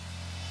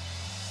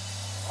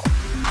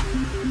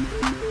Welcome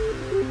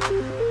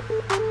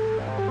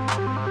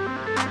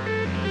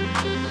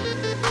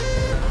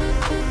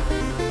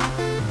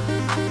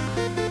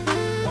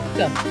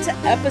to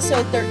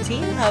episode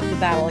 13 of the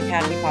Battle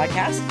Academy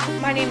podcast.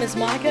 My name is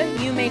Monica.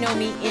 You may know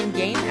me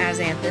in-game as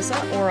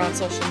Anthissa or on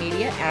social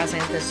media as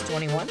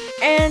Anthissa21.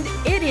 And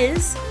it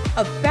is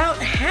about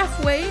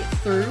halfway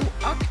through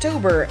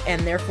October,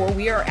 and therefore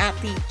we are at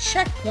the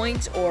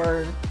checkpoint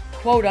or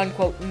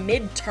quote-unquote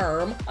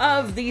midterm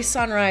of the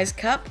Sunrise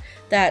Cup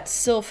that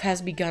Silph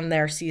has begun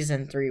their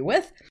Season 3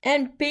 with.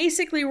 And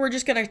basically, we're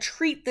just going to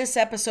treat this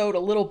episode a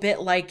little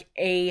bit like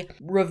a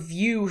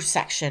review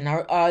section,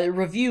 or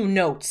review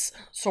notes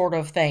sort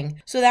of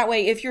thing. So that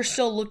way, if you're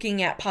still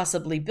looking at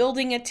possibly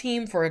building a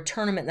team for a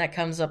tournament that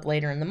comes up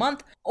later in the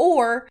month,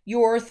 or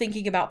you're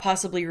thinking about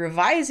possibly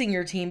revising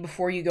your team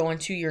before you go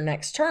into your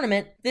next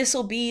tournament, this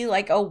will be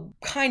like a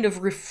kind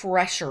of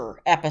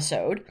refresher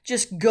episode.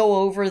 Just go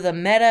over the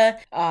meta,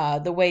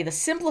 the way the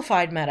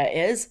simplified meta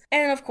is,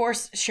 and of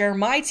course, share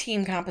my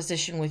team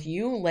composition with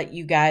you. Let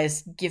you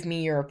guys give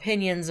me your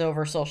opinions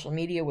over social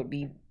media would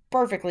be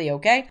perfectly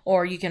okay,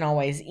 or you can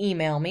always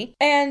email me,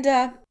 and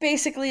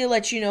basically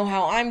let you know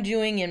how I'm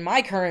doing in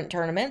my current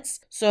tournaments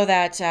so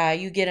that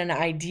you get an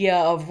idea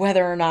of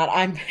whether or not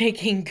I'm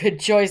making good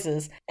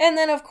choices. And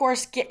then of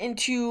course get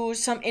into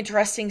some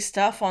interesting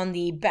stuff on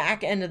the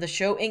back end of the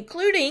show,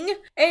 including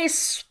a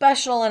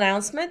special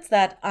announcement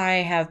that I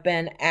have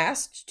been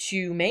asked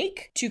to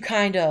make to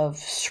kind of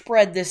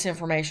spread this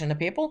information to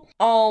people.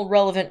 All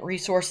relevant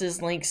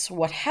resources, links,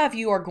 what have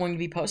you are going to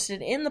be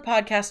posted in the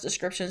podcast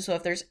description, so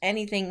if there's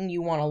anything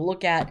you want to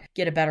look at,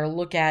 get a better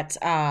look at,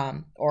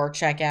 or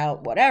check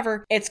out,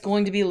 whatever, it's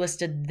going to be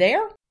listed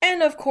there.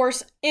 And of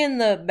course, in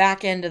the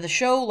back end of the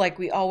show, like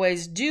we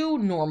always do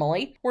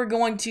normally, we're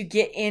going to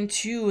get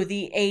into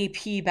the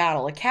AP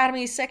Battle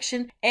Academy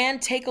section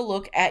and take a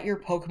look at your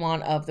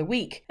Pokemon of the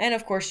week. And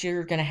of course,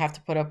 you're going to have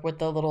to put up with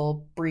the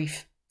little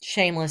brief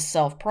shameless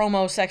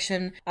self-promo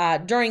section.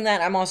 During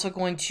that, I'm also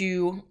going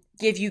to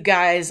give you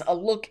guys a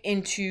look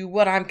into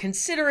what I'm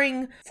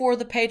considering for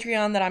the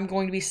Patreon that I'm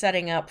going to be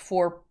setting up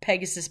for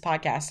Pegasus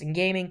Podcast and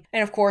Gaming.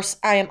 And of course,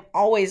 I am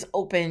always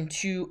open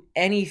to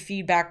any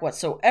feedback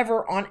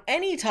whatsoever on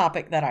any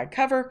topic that I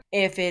cover.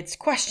 If it's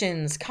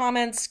questions,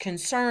 comments,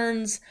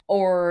 concerns,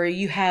 or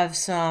you have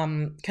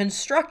some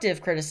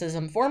constructive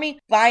criticism for me,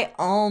 by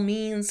all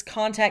means,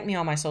 contact me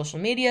on my social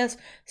medias,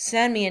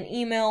 send me an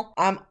email.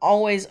 I'm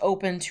always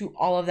open to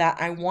all of that.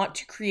 I want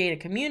to create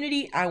a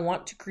community. I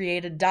want to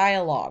create a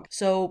dialogue.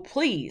 So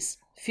please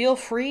feel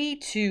free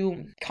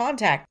to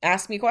contact,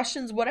 ask me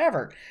questions,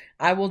 whatever.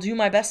 I will do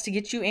my best to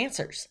get you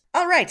answers.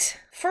 All right,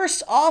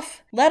 first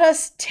off, let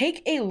us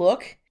take a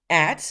look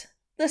at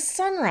the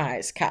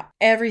Sunrise Cup.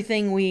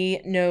 Everything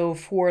we know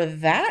for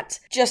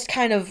that, just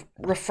kind of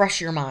refresh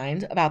your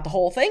mind about the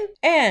whole thing.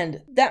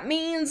 And that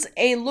means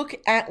a look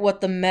at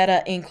what the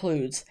meta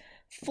includes.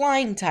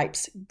 Flying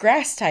types,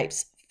 grass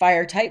types,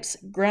 fire types,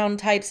 ground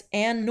types,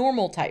 and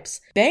normal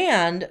types.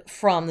 Banned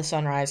from the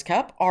Sunrise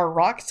Cup are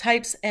rock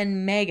types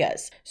and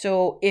megas.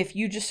 So if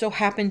you just so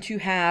happen to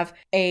have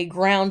a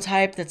ground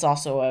type that's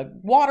also a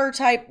water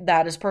type,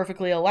 that is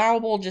perfectly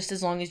allowable, just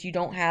as long as you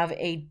don't have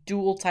a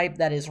dual type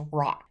that is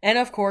rock. And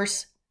of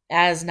course,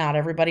 as not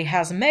everybody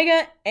has a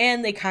mega,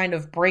 and they kind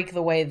of break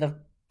the way the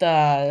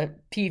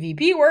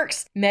PvP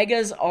works,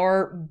 megas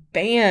are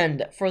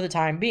banned for the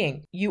time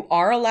being. You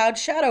are allowed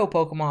shadow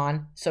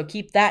Pokemon, so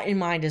keep that in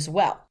mind as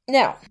well.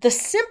 Now, the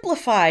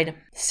simplified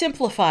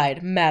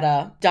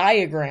meta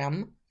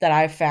diagram that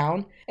I've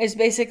found is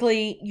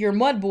basically your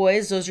Mud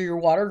Boys, those are your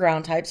water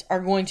ground types, are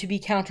going to be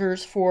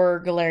counters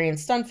for Galarian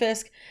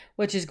Stunfisk,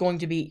 which is going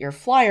to be your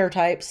flyer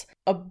types.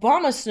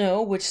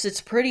 Abomasnow, which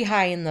sits pretty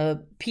high in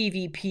the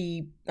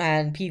PvP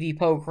and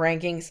PvPoke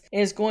rankings,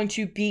 is going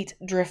to beat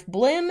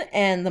Drifblim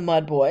and the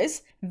Mud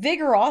Boys.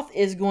 Vigoroth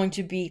is going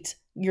to beat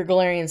your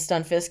Galarian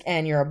Stunfisk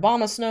and your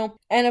Abomasnow.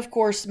 And of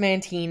course,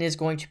 Mantine is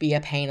going to be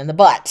a pain in the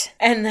butt.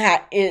 And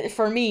that,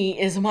 for me,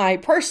 is my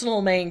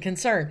personal main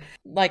concern.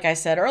 Like I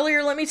said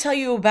earlier, let me tell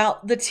you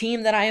about the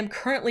team that I am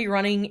currently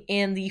running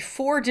in the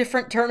 4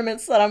 different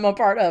tournaments that I'm a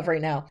part of right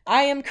now.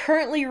 I am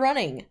currently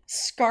running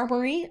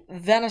Skarmory,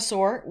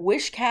 Venusaur,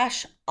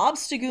 Whiscash,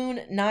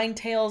 Obstagoon,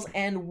 Ninetales,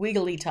 and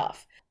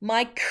Wigglytuff.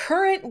 My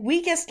current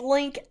weakest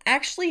link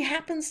actually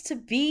happens to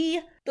be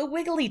the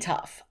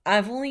Wigglytuff.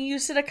 I've only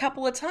used it a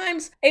couple of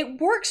times.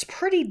 It works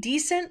pretty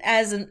decent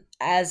as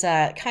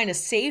a kind of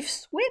safe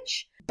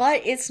switch,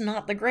 but it's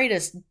not the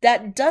greatest.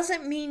 That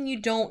doesn't mean you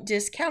don't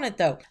discount it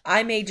though.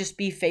 I may just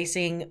be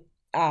facing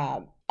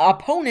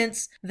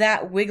opponents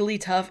that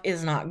Wigglytuff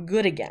is not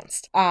good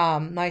against.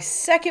 My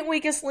second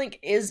weakest link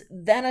is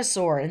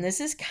Venusaur, and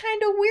this is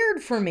kind of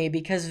weird for me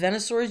because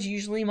Venusaur is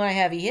usually my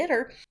heavy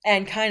hitter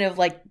and kind of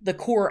like the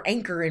core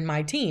anchor in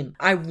my team.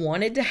 I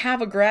wanted to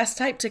have a grass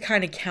type to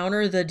kind of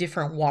counter the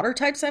different water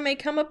types I may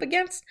come up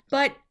against,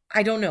 but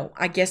I don't know.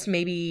 I guess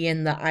maybe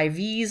in the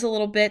IVs a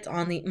little bit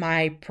on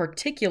my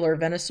particular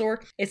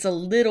Venusaur, it's a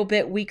little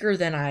bit weaker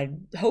than I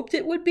hoped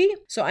it would be.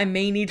 So I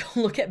may need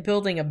to look at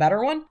building a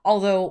better one.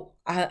 Although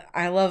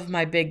I love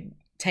my big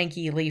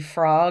tanky Leaf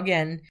Frog,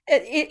 and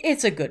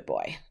it's a good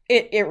boy.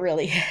 It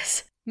really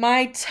is.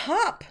 My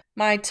top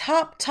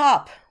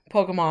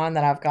Pokemon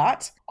that I've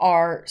got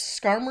are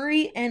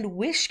Skarmory and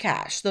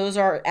Whiscash. Those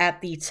are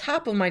at the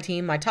top of my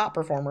team, my top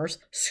performers.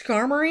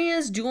 Skarmory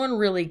is doing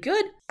really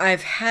good.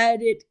 I've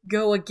had it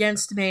go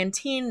against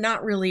Mantine,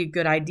 not really a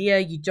good idea.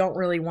 You don't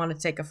really want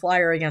to take a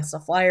flyer against a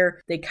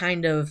flyer. They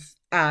kind of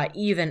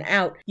even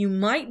out. You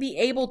might be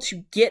able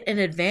to get an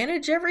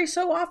advantage every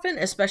so often,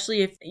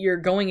 especially if you're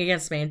going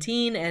against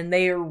Mantine and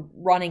they are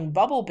running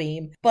Bubble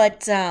Beam,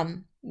 but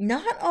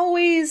not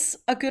always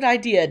a good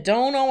idea.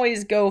 Don't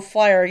always go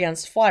flyer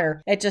against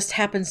flyer. It just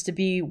happens to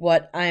be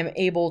what I'm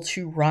able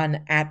to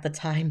run at the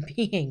time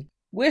being.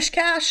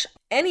 Whiscash,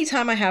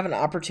 anytime I have an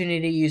opportunity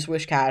to use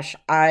Whiscash,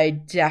 I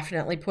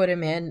definitely put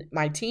him in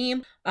my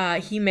team.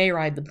 He may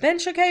ride the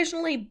bench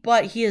occasionally,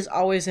 but he is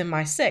always in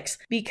my 6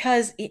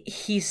 because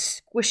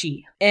he's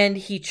squishy and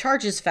he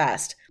charges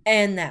fast.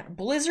 And that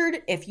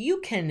Blizzard, if you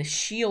can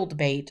shield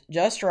bait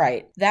just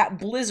right, that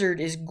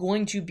Blizzard is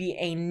going to be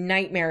a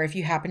nightmare if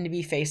you happen to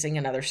be facing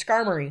another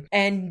Skarmory.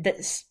 And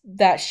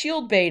that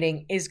shield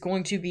baiting is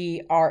going to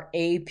be our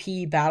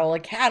AP Battle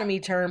Academy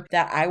term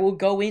that I will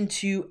go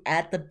into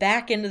at the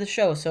back end of the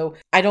show. So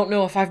I don't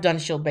know if I've done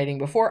shield baiting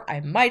before. I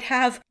might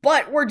have,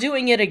 but we're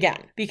doing it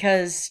again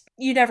because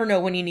you never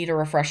know when you need a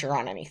refresher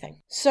on anything.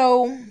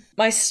 So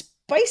my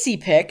spicy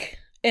pick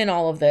in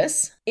all of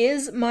this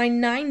is my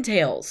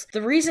Ninetales.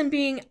 The reason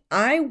being,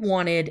 I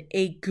wanted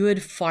a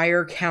good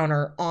fire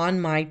counter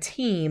on my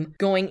team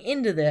going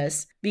into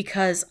this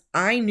because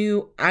I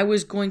knew I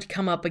was going to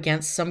come up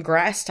against some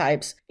grass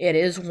types. It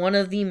is one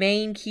of the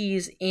main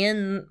keys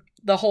in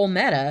the whole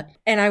meta,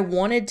 and I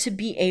wanted to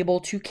be able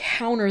to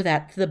counter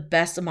that to the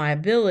best of my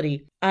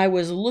ability. I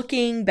was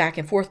looking back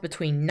and forth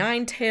between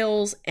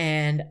Ninetales,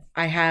 and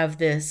I have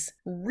this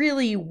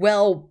really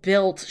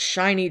well-built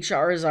shiny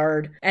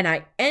Charizard, and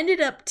I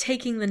ended up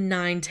taking the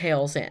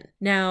Ninetales in.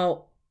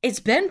 Now, it's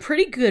been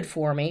pretty good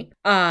for me.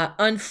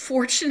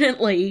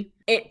 Unfortunately,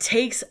 it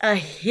takes a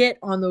hit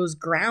on those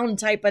ground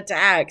type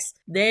attacks.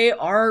 They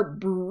are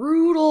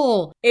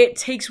brutal. It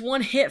takes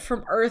one hit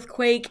from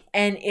Earthquake,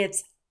 and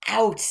it's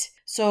out.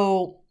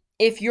 So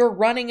if you're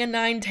running a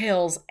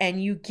Ninetales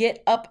and you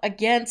get up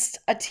against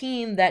a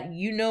team that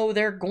you know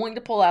they're going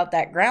to pull out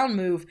that ground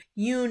move,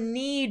 you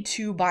need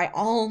to, by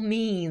all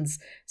means,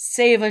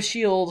 save a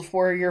shield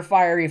for your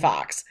Fiery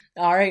Fox.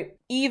 All right,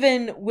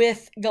 even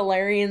with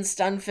Galarian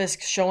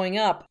Stunfisk showing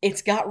up,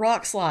 it's got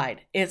Rock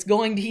Slide. It's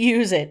going to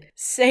use it.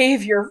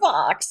 Save your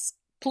Fox.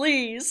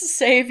 Please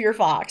save your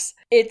Fox.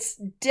 It's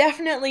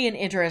definitely an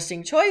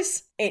interesting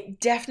choice. It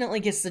definitely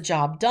gets the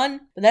job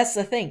done. But that's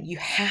the thing. You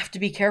have to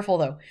be careful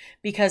though,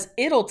 because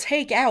it'll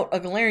take out a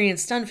Galarian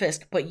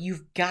Stunfisk, but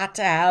you've got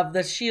to have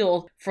the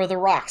shield for the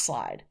Rock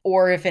Slide.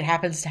 Or if it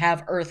happens to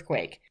have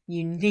Earthquake,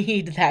 you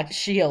need that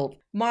shield.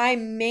 My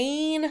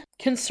main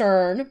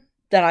concern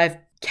that I've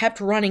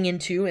kept running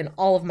into in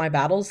all of my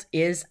battles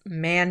is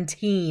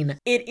Mantine.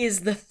 It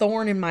is the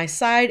thorn in my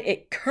side.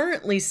 It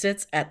currently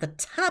sits at the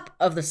top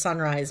of the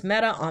Sunrise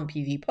meta on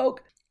PvPoke,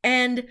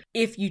 and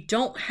if you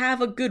don't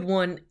have a good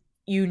one,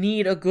 you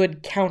need a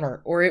good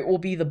counter, or it will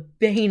be the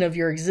bane of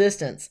your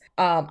existence.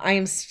 I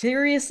am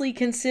seriously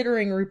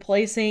considering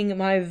replacing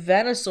my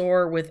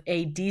Venusaur with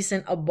a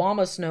decent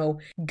Abomasnow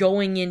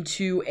going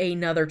into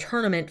another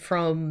tournament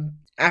from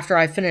after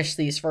I finish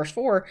these first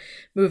 4,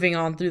 moving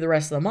on through the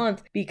rest of the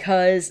month,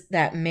 because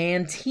that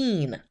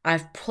Mantine,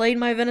 I've played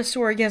my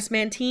Venusaur against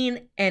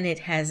Mantine, and it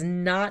has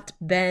not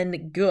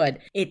been good.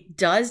 It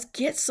does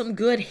get some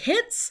good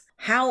hits,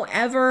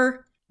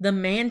 however, the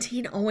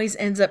Mantine always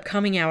ends up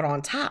coming out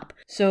on top.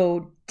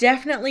 So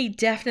definitely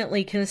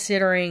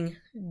considering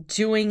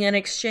doing an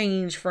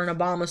exchange for an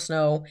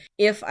Abomasnow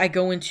if I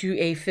go into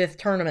a 5th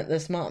tournament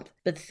this month.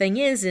 But the thing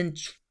is, in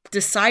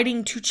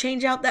deciding to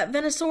change out that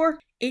Venusaur,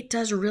 it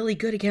does really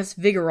good against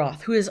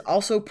Vigoroth, who is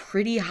also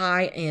pretty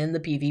high in the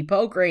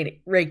PvPoke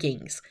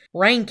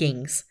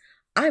rankings.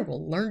 I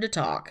will learn to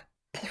talk.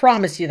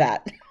 Promise you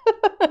that.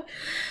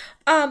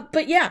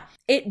 But yeah,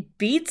 it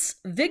beats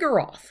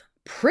Vigoroth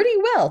pretty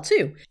well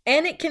too.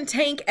 And it can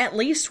tank at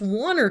least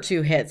 1 or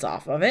 2 hits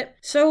off of it.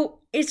 So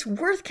it's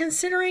worth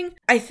considering.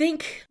 I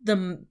think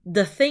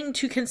the thing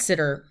to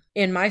consider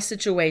in my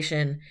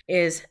situation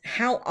is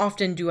how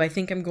often do I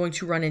think I'm going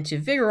to run into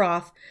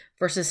Vigoroth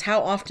versus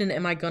how often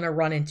am I going to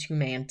run into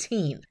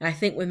Mantine. And I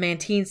think with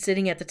Mantine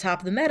sitting at the top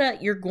of the meta,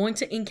 you're going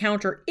to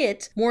encounter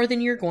it more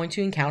than you're going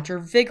to encounter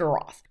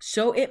Vigoroth.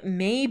 So it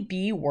may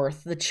be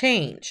worth the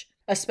change,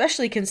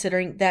 especially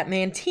considering that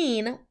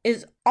Mantine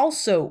is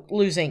also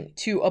losing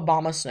to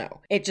Abomasnow.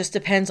 It just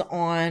depends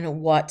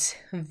on what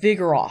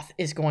Vigoroth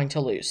is going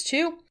to lose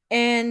to.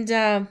 And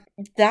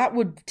that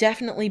would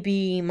definitely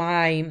be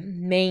my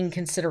main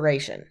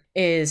consideration,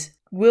 is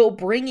will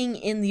bringing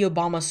in the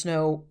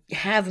Abomasnow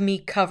have me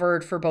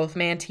covered for both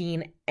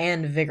Mantine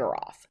and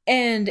Vigoroth?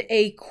 And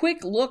a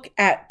quick look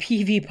at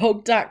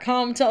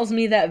PvPoke.com tells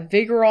me that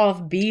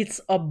Vigoroth beats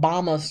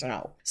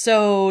Abomasnow.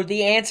 So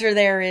the answer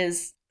there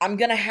is I'm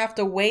going to have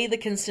to weigh the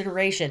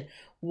consideration.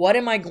 what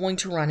am I going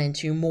to run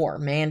into more,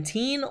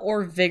 Mantine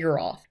or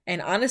Vigoroth?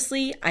 And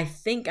honestly, I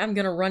think I'm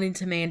going to run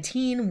into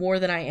Mantine more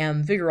than I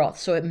am Vigoroth,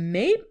 so it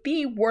may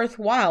be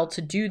worthwhile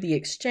to do the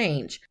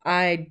exchange.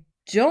 I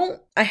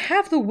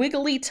have the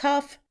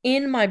Wigglytuff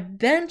in my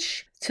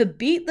bench to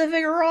beat the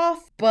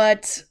Vigoroth,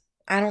 but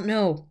I don't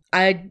know.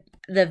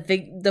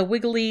 The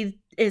Wiggly,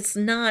 it's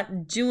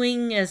not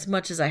doing as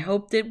much as I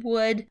hoped it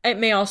would. It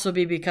may also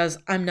be because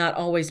I'm not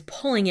always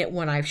pulling it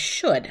when I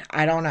should.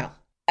 I don't know.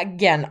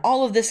 Again,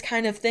 all of this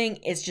kind of thing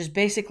is just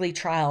basically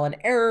trial and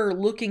error,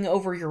 looking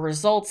over your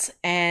results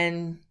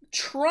and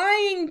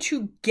trying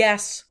to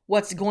guess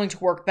what's going to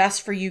work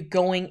best for you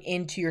going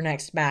into your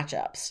next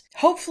matchups.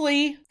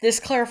 Hopefully, this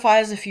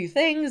clarifies a few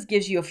things,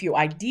 gives you a few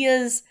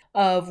ideas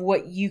of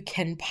what you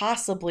can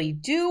possibly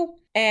do,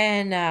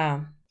 and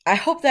I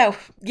hope that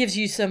gives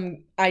you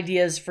some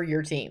ideas for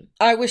your team.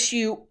 I wish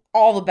you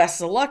all the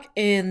best of luck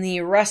in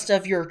the rest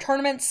of your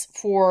tournaments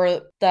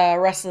for the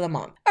rest of the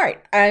month. All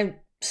right, I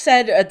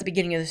said at the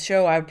beginning of the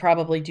show I would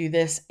probably do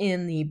this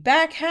in the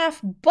back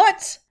half,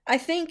 but I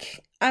think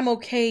I'm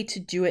okay to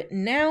do it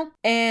now.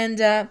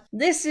 And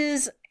this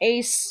is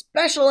a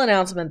special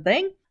announcement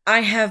thing.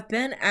 I have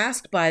been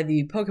asked by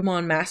the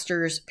Pokemon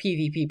Masters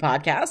PvP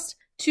podcast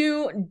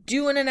to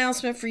do an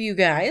announcement for you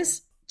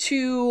guys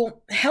to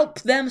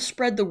help them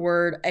spread the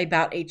word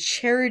about a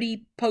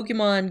charity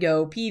Pokemon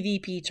Go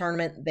PvP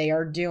tournament they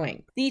are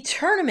doing. The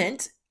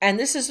tournament, and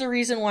this is the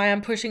reason why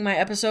I'm pushing my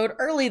episode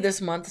early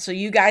this month so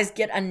you guys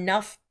get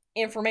enough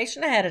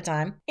information ahead of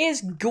time,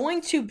 is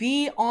going to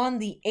be on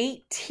the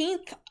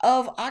 18th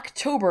of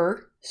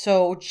October.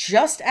 So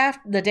just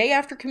after the day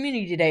after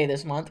Community Day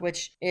this month,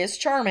 which is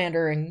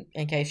Charmander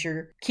in case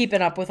you're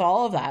keeping up with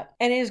all of that.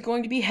 And it is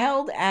going to be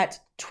held at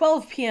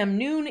 12 p.m.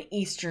 noon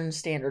Eastern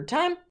Standard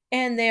Time.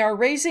 And they are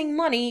raising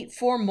money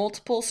for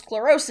multiple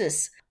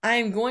sclerosis.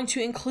 I'm going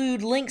to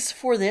include links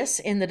for this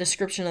in the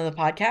description of the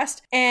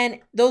podcast. And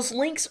those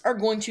links are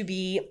going to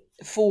be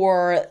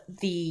for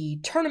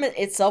the tournament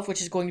itself,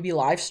 which is going to be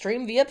live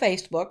streamed via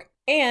Facebook,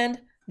 and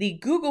the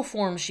Google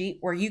form sheet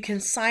where you can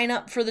sign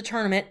up for the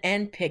tournament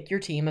and pick your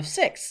team of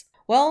 6.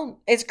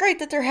 Well, it's great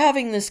that they're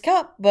having this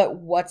cup, but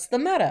what's the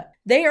meta?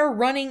 They are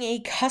running a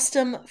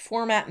custom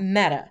format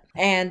meta,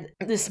 and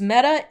this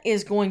meta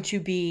is going to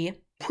be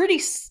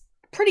pretty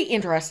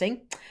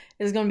interesting.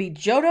 It is going to be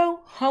Johto,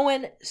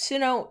 Hoenn,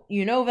 Sinnoh,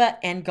 Unova,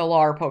 and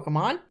Galar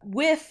Pokemon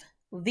with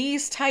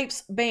these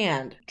types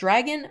banned: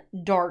 Dragon,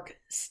 Dark,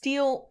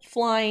 Steel,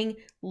 Flying,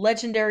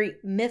 Legendary,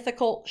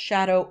 Mythical,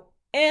 Shadow,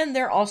 and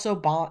they're also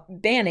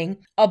banning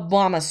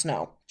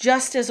Abomasnow,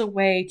 just as a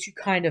way to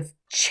kind of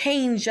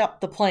change up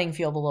the playing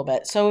field a little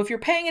bit. So if you're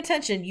paying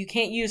attention, you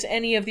can't use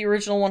any of the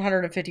original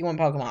 151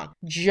 Pokemon,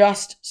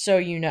 just so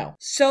you know.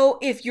 So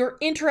if you're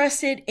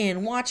interested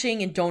in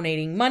watching and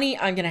donating money,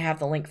 I'm going to have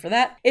the link for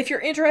that. If you're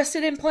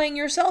interested in playing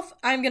yourself,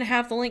 I'm going to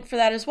have the link for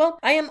that as well.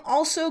 I am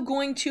also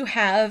going to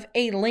have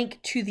a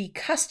link to the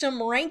custom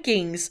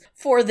rankings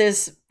for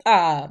this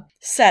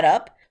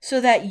setup, so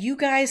that you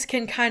guys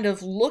can kind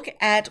of look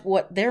at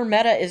what their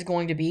meta is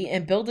going to be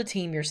and build a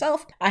team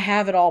yourself. I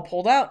have it all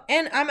pulled out,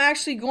 and I'm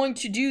actually going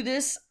to do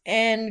this,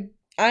 and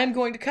I'm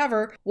going to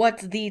cover what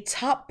the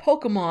top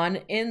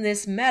Pokemon in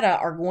this meta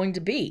are going to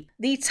be.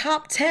 The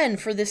top 10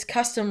 for this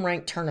custom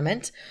ranked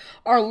tournament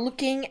are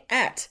looking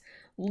at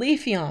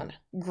Leafeon,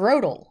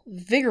 Grotle,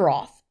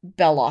 Vigoroth,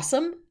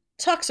 Bellossom,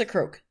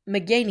 Toxicroak,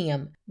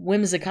 Meganium,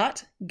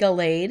 Whimsicott,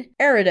 Gallade,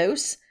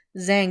 Ariados,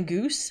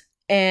 Zangoose,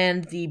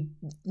 and the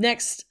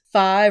next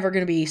 5 are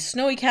going to be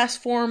Snowy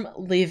Castform,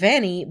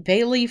 Leavanny,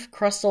 Bayleaf,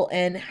 Crustle,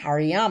 and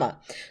Hariyama.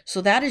 So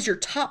that is your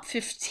top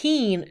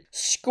 15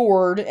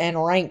 scored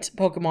and ranked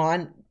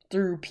Pokemon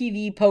through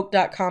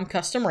pvpoke.com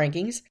custom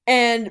rankings.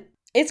 And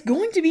it's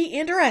going to be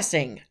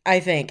interesting, I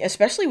think,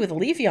 especially with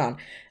Leafeon.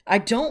 I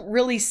don't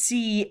really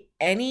see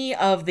any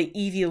of the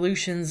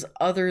evolutions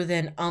other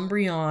than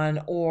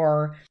Umbreon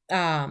or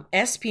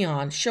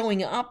Espeon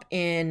showing up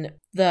in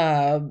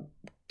the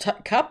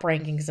cup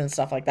rankings and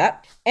stuff like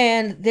that.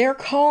 And they're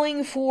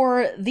calling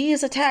for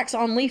these attacks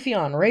on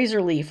Leafeon: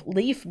 Razor Leaf,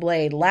 Leaf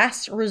Blade,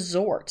 Last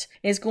Resort.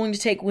 Is going to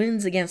take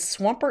wins against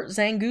Swampert,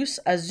 Zangoose,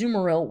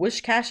 Azumarill,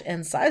 Wishcash,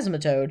 and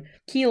Seismitoad.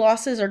 Key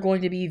losses are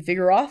going to be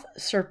Vigoroth,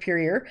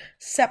 Serperior,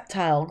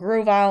 Sceptile,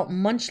 Grovyle,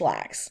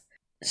 Munchlax.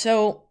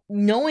 So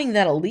knowing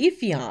that a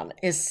Leafeon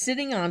is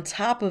sitting on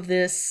top of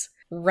this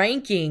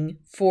ranking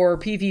for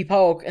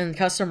PvPoke and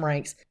custom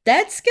ranks,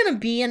 that's going to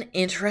be an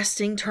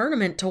interesting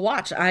tournament to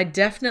watch. I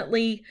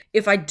definitely,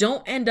 if I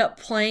don't end up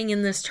playing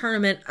in this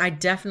tournament, I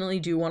definitely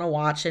do want to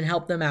watch and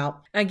help them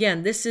out.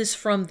 Again, this is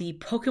from the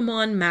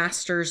Pokemon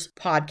Masters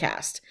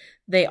podcast.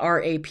 They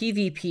are a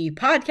PvP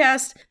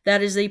podcast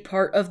that is a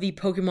part of the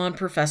Pokemon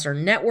Professor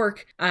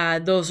Network.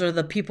 Those are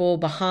the people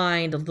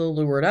behind the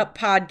Lured Up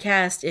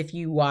podcast. If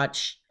you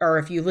watch, or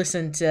if you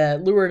listen to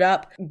Lured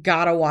Up,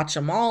 gotta watch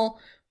them all,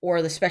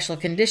 or the Special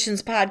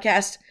Conditions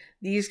podcast,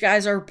 these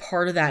guys are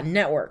part of that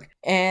network.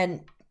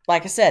 And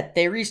like I said,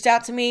 they reached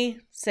out to me,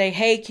 say,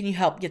 hey, can you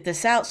help get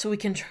this out so we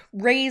can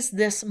raise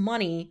this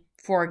money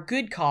for a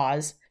good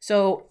cause.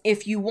 So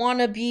if you want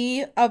to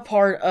be a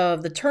part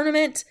of the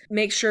tournament,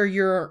 make sure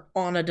you're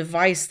on a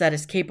device that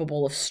is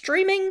capable of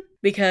streaming,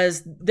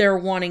 because they're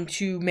wanting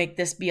to make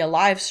this be a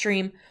live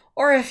stream.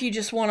 Or if you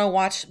just want to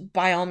watch,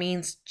 by all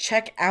means,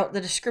 check out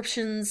the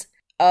descriptions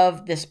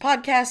of this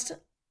podcast.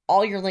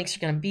 All your links are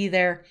going to be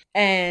there.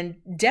 And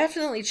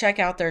definitely check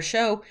out their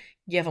show.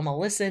 Give them a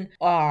listen.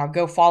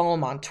 Go follow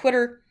them on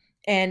Twitter.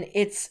 And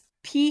it's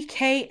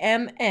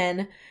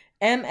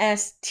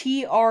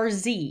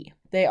PKMNMSTRZ.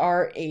 They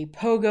are a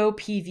Pogo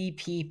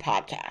PvP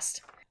podcast.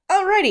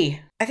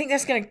 Alrighty, I think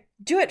that's going to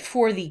do it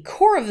for the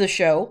core of the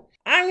show.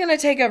 I'm going to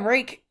take a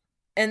break,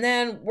 and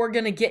then we're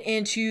going to get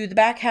into the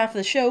back half of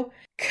the show,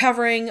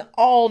 covering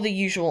all the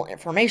usual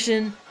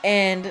information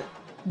and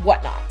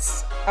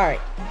whatnots.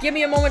 Alright, give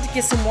me a moment to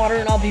get some water,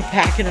 and I'll be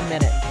back in a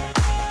minute.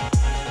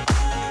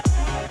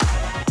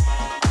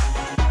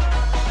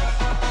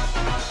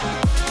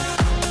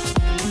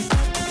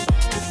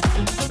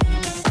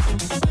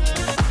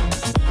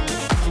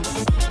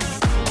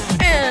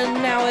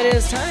 It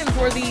is time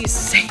for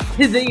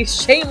the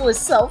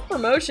shameless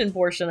self-promotion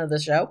portion of the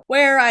show,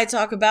 where I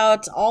talk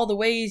about all the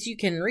ways you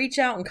can reach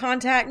out and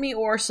contact me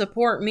or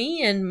support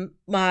me in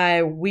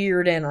my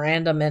weird and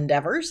random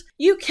endeavors.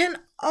 You can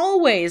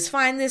always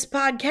find this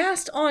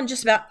podcast on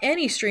just about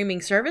any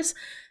streaming service: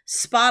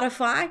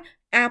 Spotify,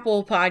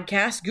 Apple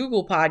Podcasts,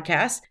 Google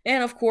Podcasts,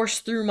 and of course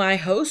through my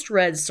host,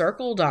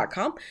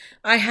 redcircle.com.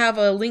 I have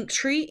a link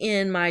tree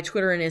in my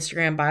Twitter and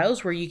Instagram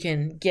bios where you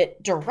can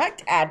get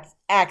direct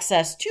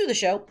access to the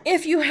show.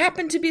 If you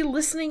happen to be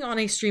listening on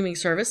a streaming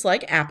service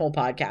like Apple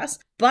Podcasts,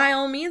 by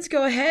all means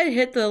go ahead,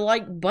 hit the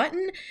like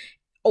button,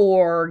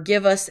 or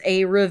give us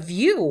a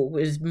review.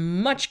 It is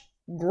much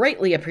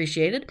greatly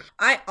appreciated.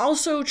 I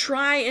also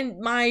try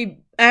in my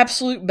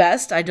absolute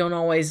best, I don't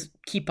always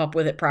keep up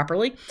with it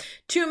properly,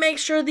 to make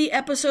sure the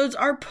episodes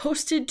are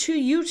posted to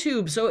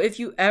YouTube. So if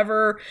you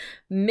ever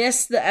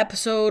miss the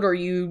episode or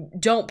you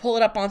don't pull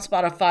it up on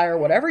Spotify or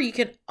whatever, you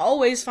can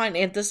always find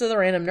Anthissa the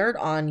Random Nerd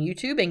on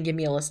YouTube and give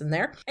me a listen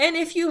there. And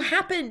if you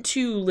happen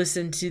to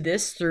listen to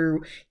this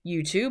through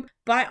YouTube,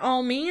 by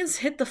all means,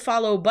 hit the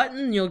follow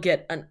button. You'll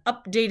get an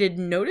updated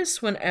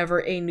notice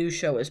whenever a new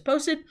show is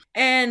posted.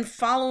 And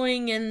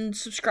following and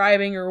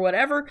subscribing or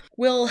whatever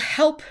will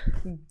help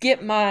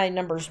get my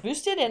numbers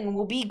boosted and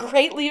will be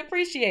greatly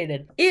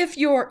appreciated. If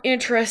you're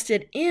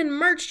interested in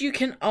merch, you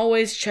can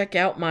always check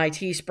out my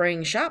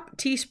Teespring shop,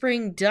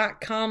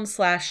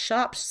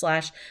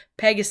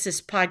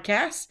 teespring.com/shop/Pegasus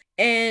Podcast.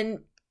 And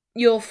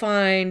you'll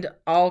find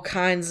all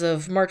kinds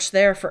of merch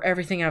there for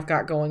everything I've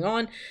got going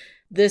on.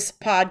 This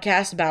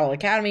podcast, Battle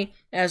Academy,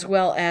 as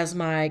well as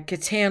my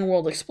Catan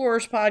World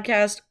Explorers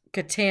podcast,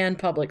 Catan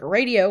Public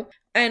Radio,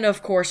 and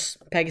of course,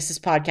 Pegasus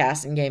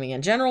Podcast and gaming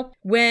in general.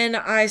 When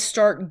I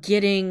start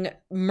getting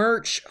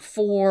merch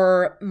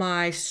for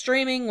my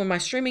streaming, when my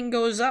streaming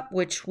goes up,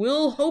 which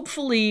will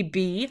hopefully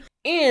be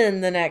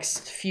in the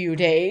next few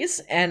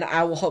days, and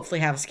I will hopefully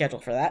have a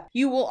schedule for that,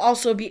 you will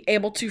also be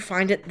able to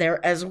find it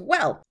there as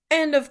well.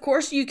 And of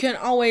course, you can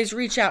always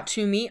reach out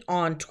to me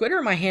on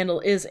Twitter. My handle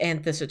is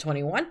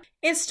Anthissa21.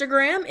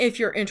 Instagram, if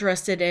you're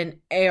interested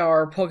in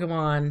AR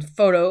Pokemon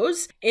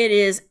photos, it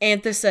is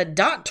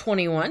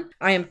Anthissa.21.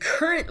 I am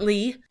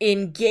currently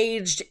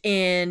engaged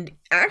in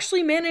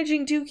actually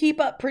managing to keep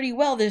up pretty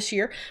well this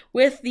year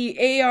with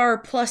the AR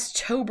Plus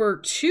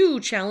Tober 2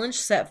 challenge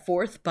set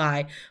forth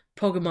by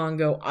Pokemon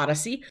Go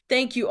Odyssey.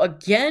 Thank you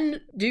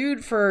again,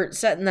 dude, for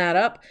setting that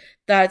up.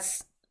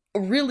 That's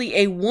really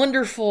a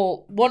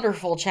wonderful,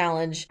 wonderful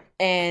challenge,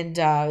 and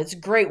it's a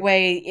great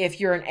way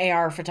if you're an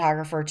AR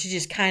photographer to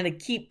just kind of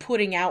keep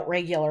putting out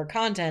regular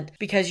content,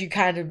 because you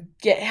kind of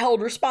get held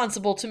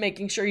responsible to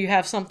making sure you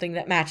have something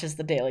that matches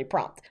the daily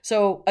prompt.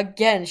 So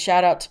again,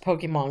 shout out to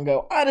Pokemon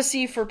Go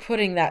Odyssey for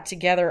putting that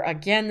together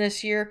again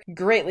this year.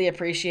 Greatly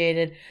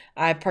appreciated.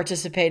 I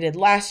participated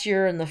last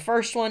year in the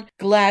first one.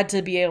 Glad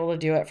to be able to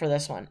do it for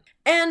this one.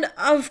 And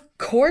of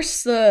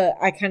course,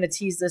 I kind of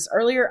teased this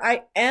earlier,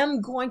 I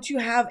am going to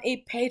have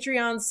a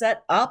Patreon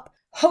set up,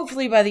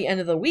 hopefully by the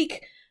end of the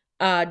week.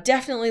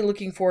 Definitely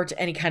looking forward to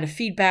any kind of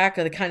feedback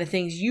or the kind of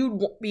things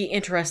you'd be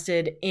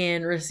interested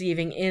in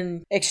receiving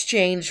in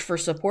exchange for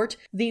support.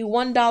 The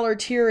 $1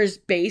 tier is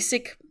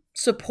basic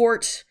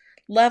support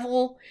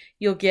level.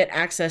 You'll get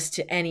access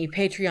to any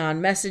Patreon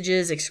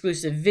messages,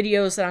 exclusive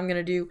videos that I'm going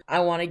to do.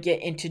 I want to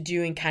get into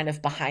doing kind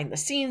of behind the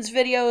scenes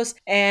videos,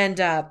 and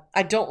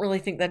I don't really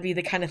think that'd be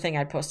the kind of thing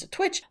I'd post to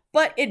Twitch,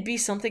 but it'd be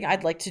something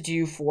I'd like to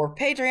do for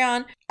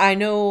Patreon. I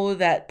know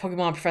that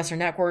Pokemon Professor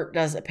Network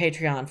does a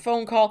Patreon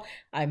phone call.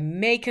 I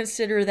may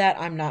consider that.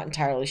 I'm not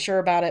entirely sure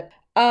about it.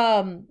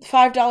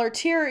 $5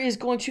 tier is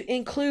going to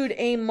include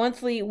a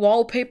monthly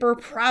wallpaper,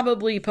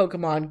 probably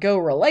Pokemon Go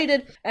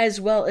related, as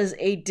well as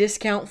a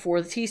discount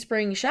for the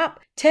Teespring shop.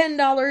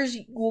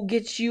 $10 will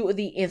get you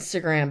the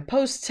Instagram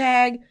post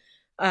tag.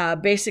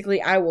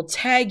 Basically, I will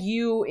tag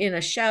you in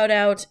a shout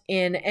out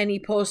in any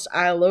post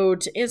I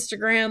load to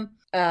Instagram.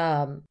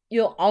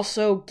 You'll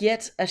also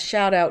get a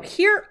shout out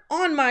here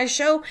on my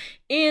show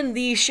in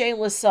the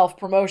shameless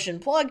self-promotion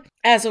plug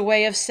as a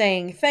way of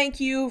saying thank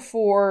you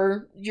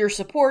for your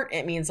support.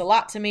 It means a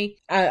lot to me.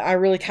 I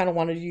really kind of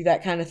want to do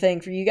that kind of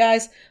thing for you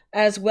guys,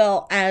 as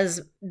well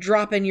as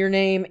dropping your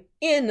name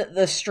in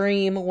the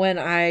stream when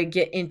I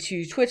get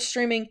into Twitch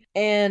streaming,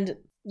 and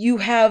you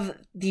have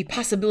the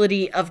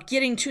possibility of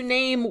getting to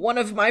name one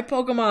of my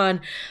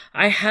Pokemon.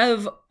 I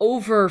have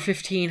over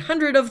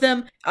 1,500 of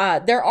them.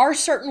 There are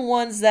certain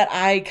ones that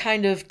I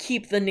kind of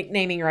keep the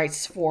nicknaming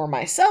rights for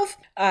myself.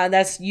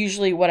 That's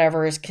usually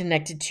whatever is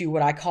connected to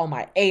what I call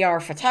my AR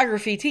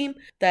photography team.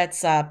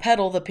 That's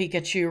Petal the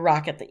Pikachu,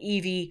 Rocket the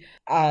Eevee,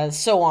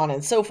 so on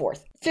and so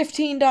forth.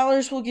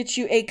 $15 will get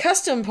you a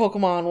custom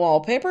Pokemon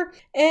wallpaper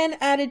and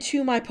added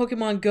to my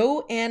Pokemon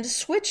Go and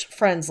Switch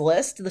friends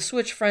list. The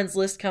Switch friends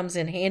list comes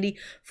in handy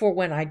for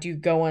when I do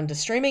go into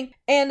streaming.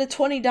 And a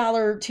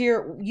 $20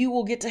 tier, you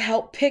will get to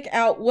help pick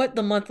out what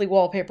the monthly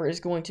wallpaper is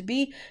going to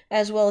be,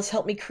 as well as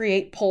help me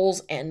create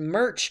polls and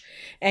merch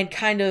and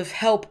kind of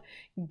help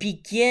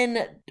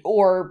begin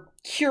or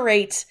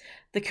curate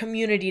the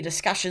community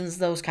discussions,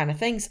 those kind of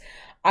things.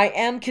 I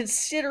am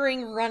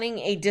considering running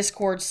a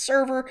Discord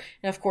server,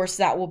 and of course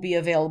that will be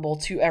available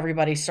to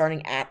everybody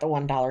starting at the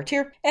 $1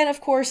 tier. And of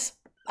course,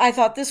 I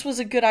thought this was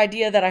a good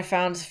idea that I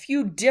found a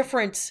few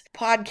different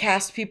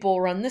podcast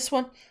people run this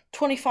one.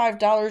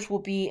 $25 will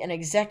be an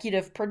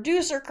executive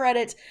producer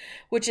credit,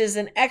 which is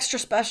an extra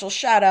special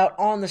shout out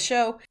on the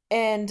show.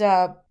 And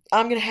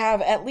I'm going to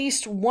have at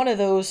least one of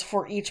those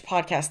for each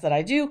podcast that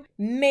I do.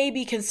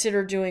 Maybe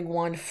consider doing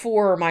one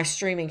for my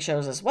streaming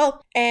shows as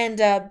well.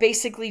 And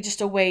basically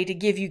just a way to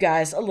give you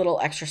guys a little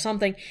extra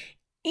something.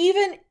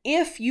 Even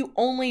if you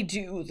only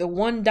do the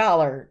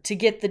 $1 to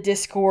get the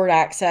Discord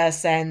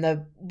access and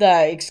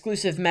the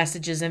exclusive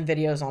messages and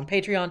videos on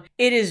Patreon,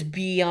 it is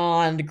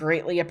beyond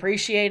greatly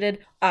appreciated.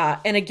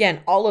 And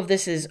again, all of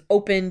this is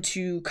open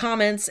to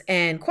comments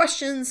and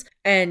questions,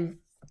 and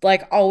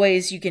like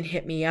always, you can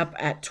hit me up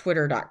at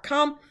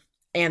twitter.com,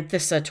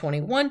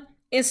 Anthissa21,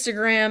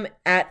 Instagram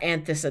at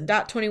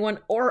Anthissa.21,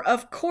 or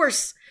of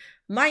course,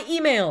 my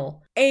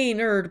email,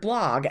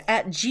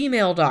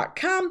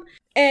 anerdblog@gmail.com,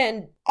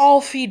 and all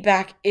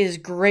feedback is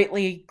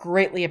greatly,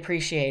 greatly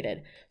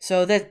appreciated.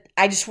 So that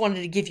I just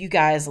wanted to give you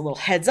guys a little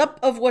heads up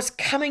of what's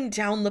coming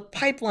down the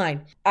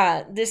pipeline.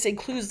 This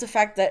includes the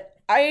fact that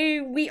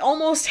we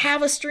almost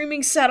have a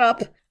streaming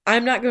setup.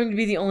 I'm not going to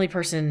be the only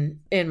person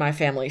in my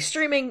family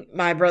streaming.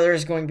 My brother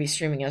is going to be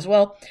streaming as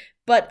well.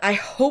 But I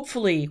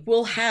hopefully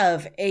will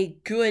have a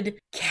good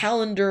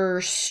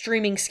calendar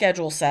streaming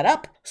schedule set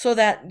up so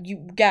that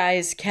you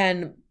guys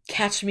can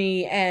catch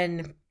me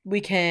and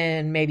we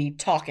can maybe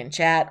talk and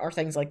chat or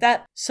things like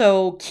that.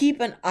 So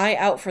keep an eye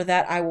out for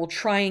that. I will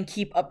try and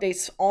keep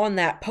updates on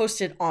that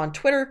posted on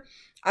Twitter.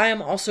 I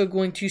am also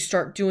going to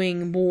start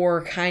doing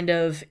more kind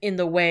of in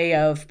the way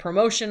of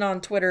promotion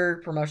on Twitter,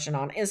 promotion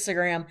on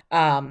Instagram.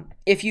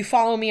 If you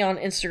follow me on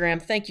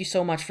Instagram, thank you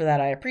so much for that.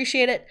 I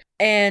appreciate it.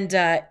 And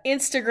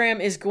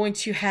Instagram is going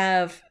to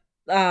have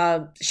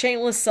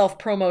shameless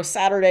self-promo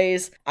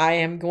Saturdays. I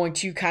am going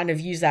to kind of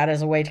use that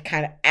as a way to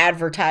kind of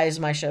advertise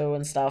my show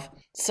and stuff.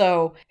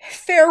 So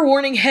fair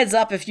warning, heads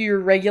up, if you're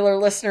a regular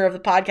listener of the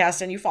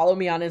podcast and you follow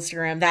me on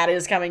Instagram, that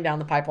is coming down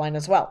the pipeline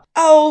as well.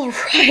 All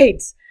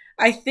right.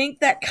 I think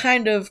that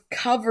kind of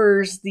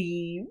covers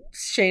the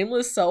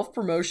shameless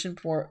self-promotion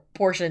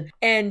portion.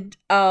 And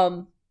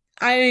I'm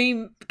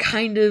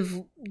kind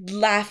of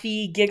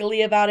laughy,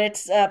 giggly about it.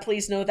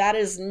 Please know that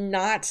is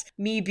not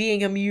me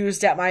being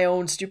amused at my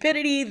own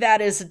stupidity.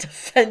 That is a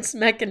defense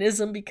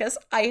mechanism because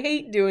I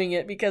hate doing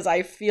it because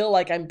I feel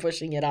like I'm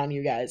pushing it on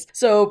you guys.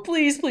 So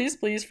please, please,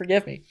 please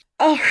forgive me.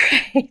 All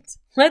right,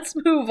 let's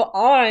move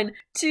on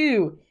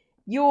to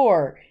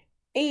your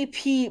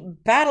AP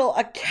Battle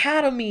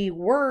Academy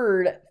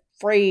word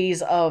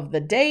phrase of the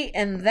day,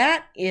 and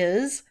that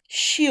is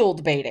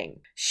shield baiting.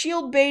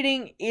 Shield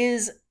baiting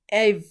is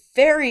a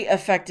very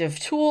effective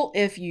tool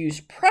if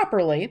used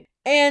properly,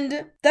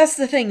 and that's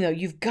the thing though,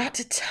 you've got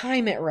to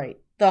time it right.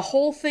 The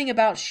whole thing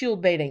about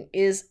shield baiting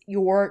is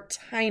your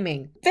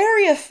timing.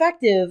 Very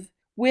effective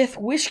with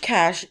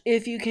Whiscash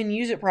if you can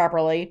use it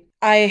properly.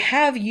 I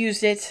have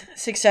used it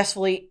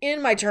successfully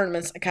in my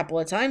tournaments a couple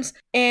of times,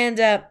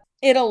 and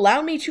it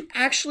allowed me to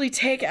actually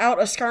take out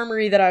a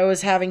Skarmory that I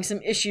was having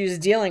some issues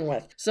dealing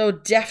with. So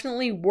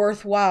definitely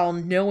worthwhile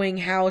knowing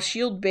how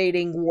shield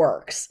baiting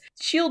works.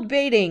 Shield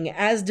baiting,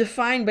 as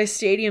defined by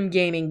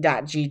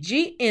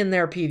StadiumGaming.gg in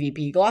their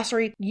PvP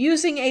glossary,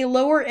 using a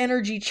lower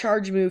energy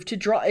charge move to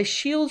draw a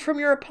shield from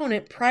your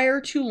opponent prior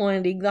to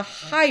landing the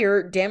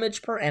higher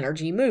damage per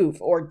energy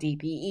move, or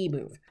DPE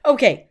move.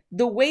 Okay,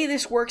 the way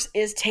this works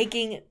is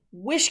taking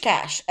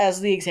Whiscash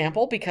as the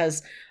example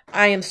because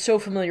I am so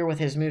familiar with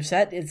his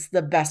moveset. It's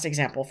the best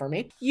example for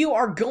me. You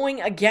are going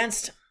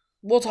against,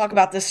 we'll talk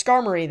about this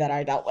Skarmory that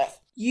I dealt with.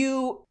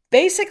 You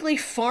basically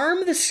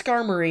farm the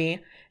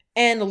Skarmory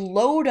and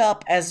load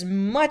up as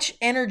much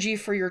energy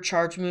for your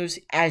charge moves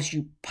as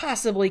you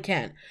possibly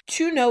can.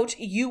 To note,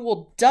 you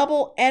will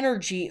double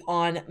energy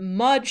on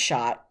Mud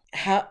Shot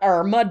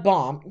or Mud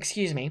Bomb,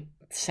 excuse me,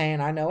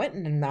 saying I know it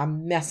and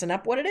I'm messing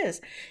up what it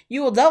is.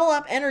 You will double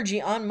up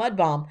energy on Mud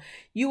Bomb.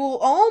 You will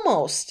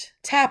almost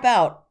tap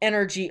out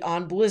energy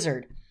on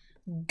Blizzard.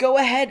 Go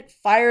ahead,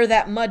 fire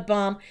that Mud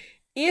Bomb.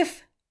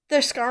 If the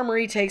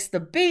Skarmory takes the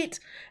bait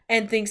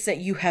and thinks that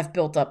you have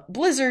built up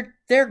Blizzard,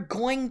 they're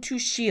going to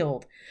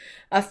shield.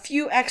 A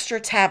few extra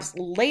taps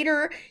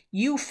later,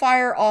 you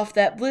fire off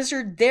that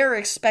Blizzard, they're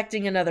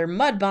expecting another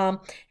Mud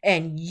Bomb,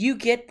 and you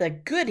get the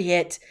good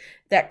hit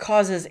that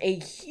causes a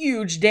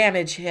huge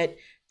damage hit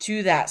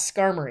to that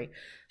Skarmory.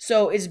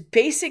 So it's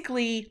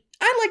basically,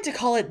 I like to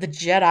call it the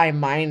Jedi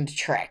mind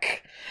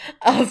trick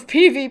of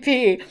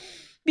PvP,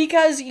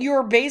 because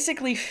you're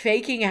basically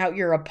faking out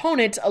your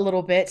opponent a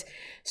little bit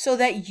so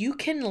that you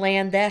can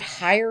land that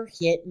higher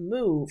hit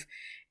move.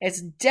 It's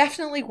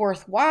definitely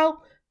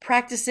worthwhile.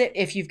 Practice it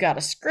if you've got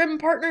a scrim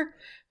partner,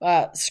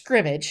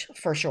 scrimmage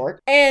for short,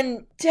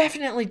 and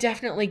definitely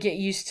get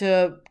used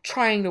to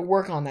trying to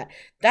work on that.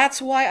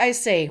 That's why I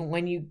say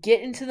when you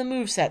get into the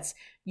movesets,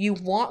 you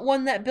want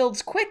one that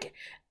builds quick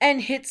and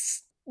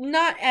hits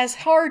not as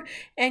hard,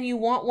 and you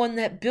want one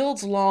that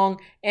builds long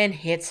and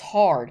hits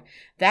hard.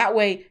 That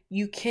way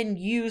you can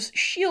use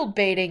shield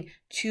baiting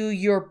to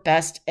your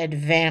best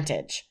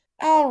advantage.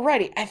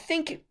 Alrighty, I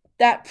think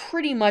that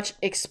pretty much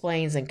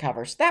explains and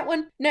covers that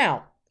one.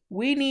 Now,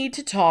 we need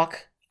to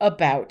talk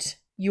about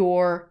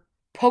your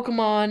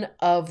Pokemon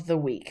of the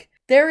week.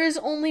 There is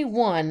only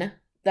one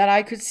that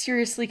I could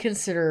seriously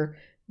consider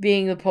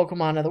being the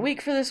Pokemon of the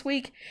week for this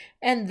week,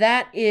 and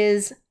that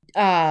is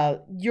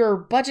your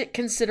budget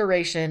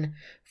consideration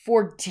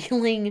for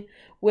dealing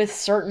with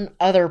certain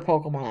other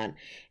Pokemon.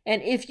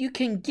 And if you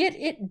can get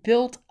it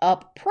built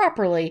up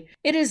properly,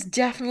 it is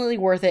definitely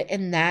worth it,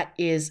 and that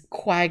is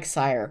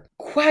Quagsire.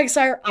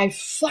 Quagsire, I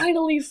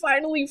finally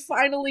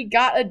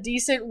got a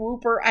decent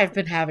Wooper. I've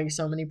been having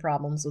so many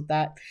problems with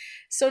that.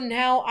 So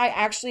now I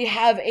actually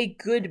have a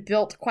good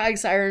built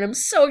Quagsire, and I'm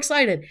so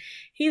excited.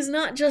 He's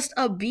not just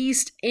a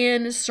beast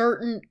in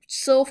certain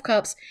Silph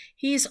Cups,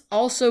 he's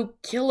also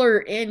killer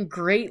in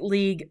Great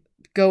League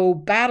Go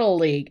Battle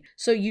League.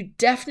 So you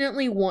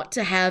definitely want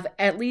to have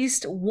at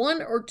least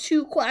 1 or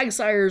 2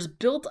 Quagsires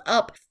built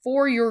up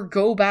for your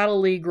Go Battle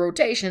League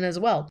rotation as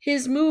well.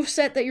 His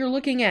moveset that you're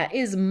looking at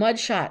is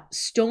Mudshot,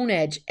 Stone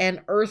Edge, and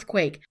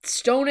Earthquake.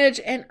 Stone Edge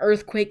and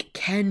Earthquake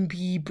can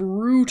be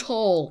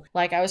brutal.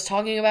 Like I was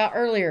talking about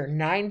earlier,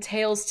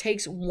 Ninetales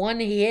takes 1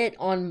 hit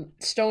on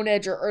Stone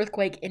Edge or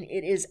Earthquake and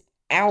it is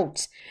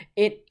out.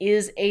 It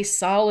is a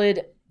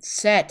solid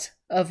set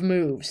of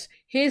moves.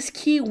 His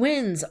key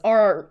wins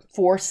are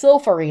for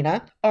Silph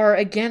Arena are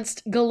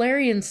against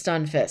Galarian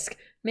Stunfisk,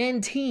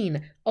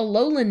 Mantine,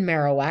 Alolan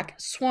Marowak,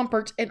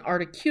 Swampert, and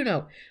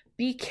Articuno.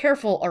 Be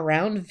careful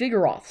around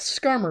Vigoroth,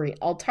 Skarmory,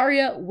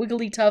 Altaria,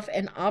 Wigglytuff,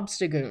 and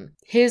Obstagoon.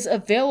 His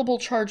available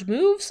charge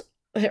moves,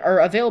 or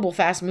available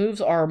fast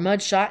moves, are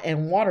Mudshot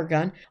and Water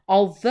Gun,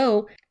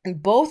 although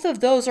both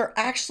of those are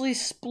actually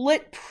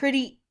split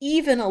pretty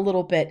even a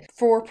little bit.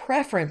 For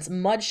preference,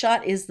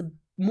 Mudshot is the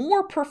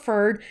more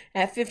preferred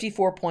at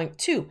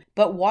 54.2,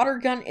 but Water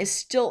Gun is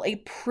still a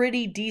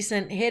pretty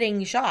decent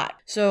hitting shot,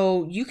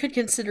 so you could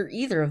consider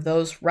either of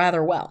those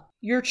rather well.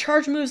 Your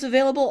charge moves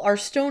available are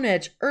Stone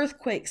Edge,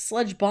 Earthquake,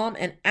 Sludge Bomb,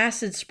 and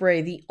Acid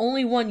Spray. The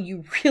only one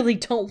you really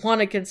don't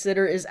want to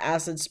consider is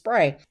Acid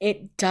Spray.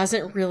 It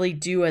doesn't really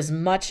do as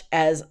much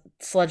as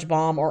Sludge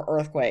Bomb or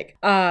Earthquake.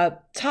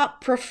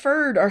 Top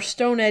preferred are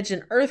Stone Edge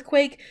and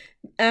Earthquake.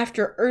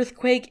 After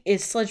Earthquake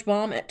is Sludge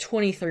Bomb at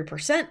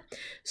 23%.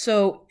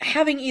 So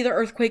having either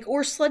Earthquake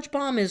or Sludge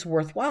Bomb is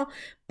worthwhile,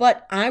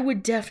 but I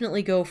would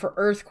definitely go for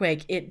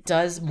Earthquake. It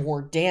does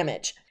more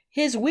damage.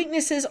 His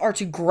weaknesses are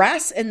to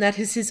grass, and that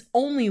is his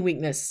only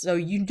weakness. So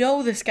you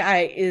know this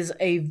guy is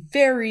a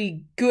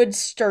very good,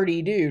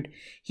 sturdy dude.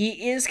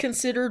 He is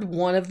considered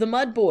one of the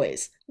Mud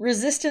Boys.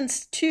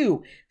 Resistance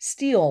to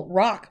steel,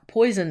 rock,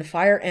 poison,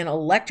 fire, and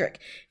electric.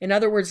 In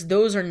other words,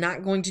 those are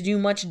not going to do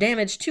much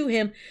damage to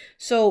him.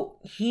 So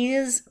he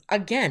is,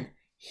 again,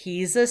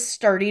 he's a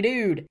sturdy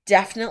dude.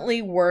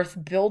 Definitely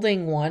worth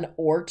building 1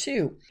 or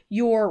 2.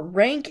 Your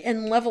rank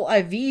and level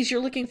IVs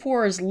you're looking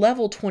for is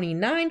level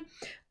 29.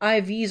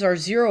 IVs are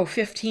 0,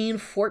 15,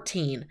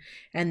 14.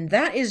 And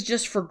that is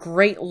just for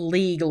Great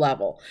League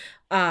level.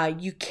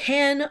 You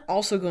can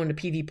also go into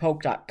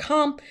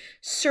pvpoke.com,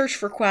 search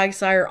for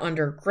Quagsire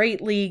under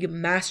Great League,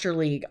 Master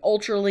League,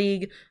 Ultra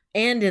League,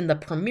 and in the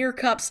Premier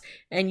Cups,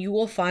 and you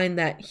will find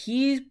that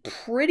he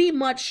pretty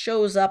much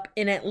shows up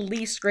in at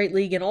least Great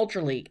League and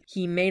Ultra League.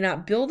 He may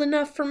not build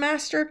enough for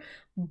Master,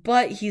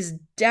 but he's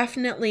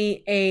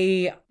definitely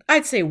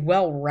I'd say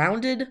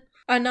well-rounded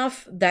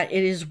enough that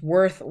it is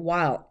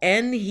worthwhile.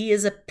 And he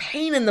is a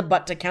pain in the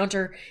butt to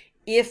counter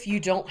if you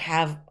don't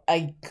have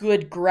a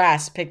good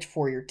grass picked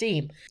for your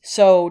team.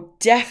 So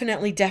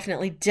definitely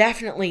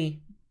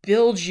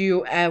build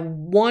you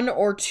 1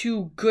 or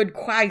 2 good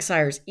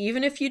Quagsires.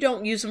 Even if you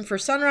don't use them for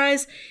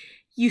Sunrise,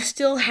 you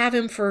still have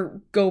him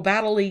for Go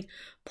Battle League.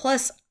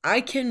 Plus,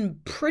 I can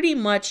pretty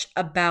much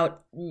I'd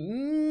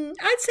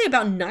say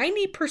about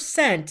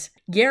 90%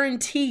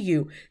 guarantee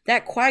you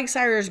that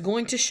Quagsire is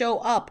going to show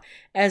up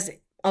as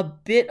a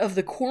bit of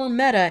the core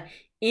meta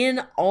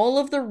in all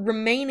of the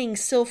remaining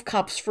Silph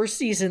Cups for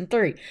Season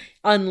 3.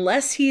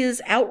 Unless he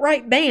is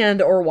outright banned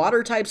or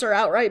water types are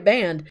outright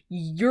banned,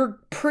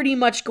 you're pretty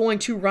much going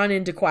to run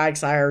into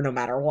Quagsire no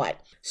matter what.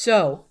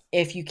 So,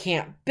 if you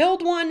can't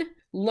build one,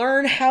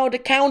 learn how to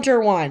counter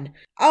one.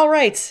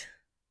 Alright,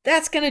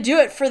 that's going to do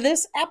it for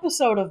this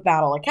episode of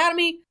Battle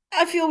Academy.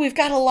 I feel we've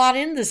got a lot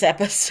in this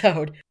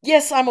episode.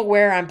 Yes, I'm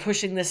aware I'm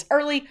pushing this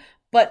early,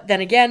 but then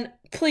again,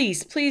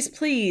 please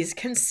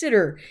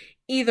consider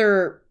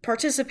either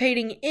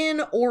participating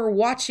in or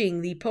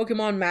watching the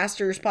Pokemon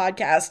Masters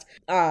podcast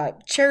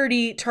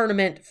charity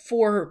tournament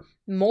for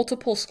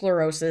multiple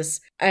sclerosis.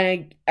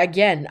 And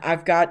again,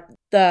 I've got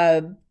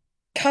the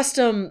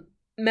custom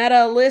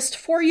meta list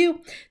for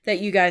you that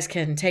you guys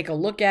can take a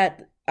look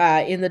at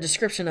in the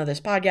description of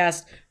this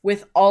podcast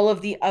with all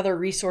of the other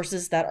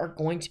resources that are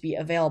going to be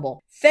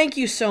available. Thank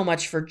you so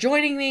much for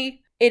joining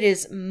me. It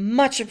is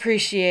much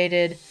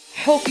appreciated.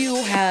 Hope you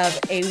have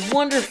a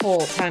wonderful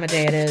time of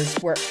day it is,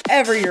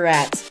 wherever you're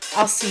at.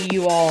 I'll see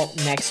you all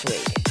next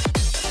week.